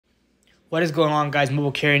What is going on, guys?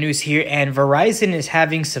 Mobile Carrier News here, and Verizon is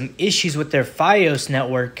having some issues with their FIOS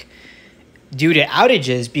network due to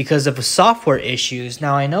outages because of software issues.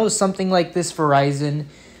 Now, I know something like this, Verizon,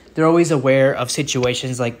 they're always aware of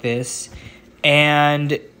situations like this,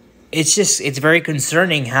 and it's very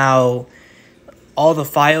concerning how all the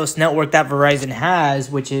FIOS network that Verizon has,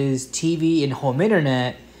 which is TV and home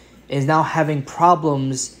internet, is now having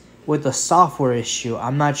problems with a software issue.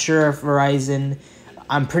 I'm not sure if Verizon...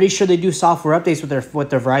 I'm pretty sure they do software updates with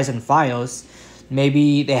their Verizon FIOS.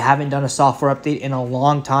 Maybe they haven't done a software update in a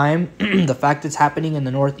long time. The fact it's happening in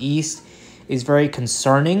the Northeast is very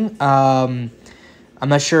concerning. I'm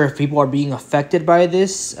not sure if people are being affected by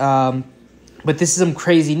this, but this is some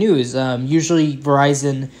crazy news. Usually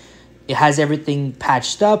Verizon, it has everything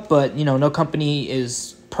patched up, but no company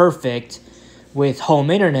is perfect with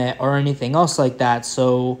home internet or anything else like that.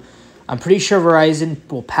 So I'm pretty sure Verizon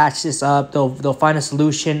will patch this up. They'll find a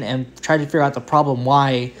solution and try to figure out the problem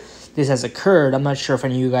why this has occurred. I'm not sure if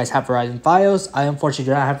any of you guys have Verizon FIOS. I unfortunately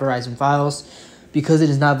do not have Verizon FIOS because it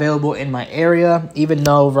is not available in my area, even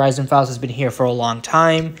though Verizon FIOS has been here for a long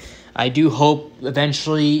time. I do hope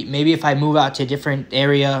eventually, maybe if I move out to a different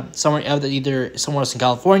area, either somewhere else in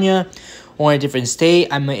California or in a different state,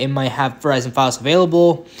 it might have Verizon FIOS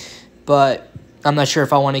available, but I'm not sure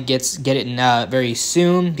if I want to get it in very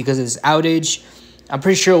soon because of this outage. I'm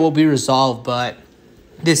pretty sure it will be resolved, but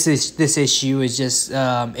this issue is just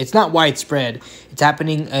it's not widespread. It's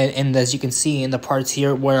happening, and as you can see in the parts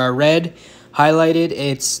here where are red highlighted,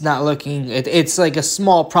 it's not looking. It's like a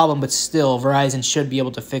small problem, but still, Verizon should be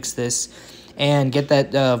able to fix this and get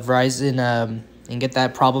that and get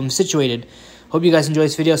that problem situated. Hope you guys enjoyed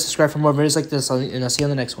this video. Subscribe for more videos like this, and I'll see you on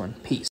the next one. Peace.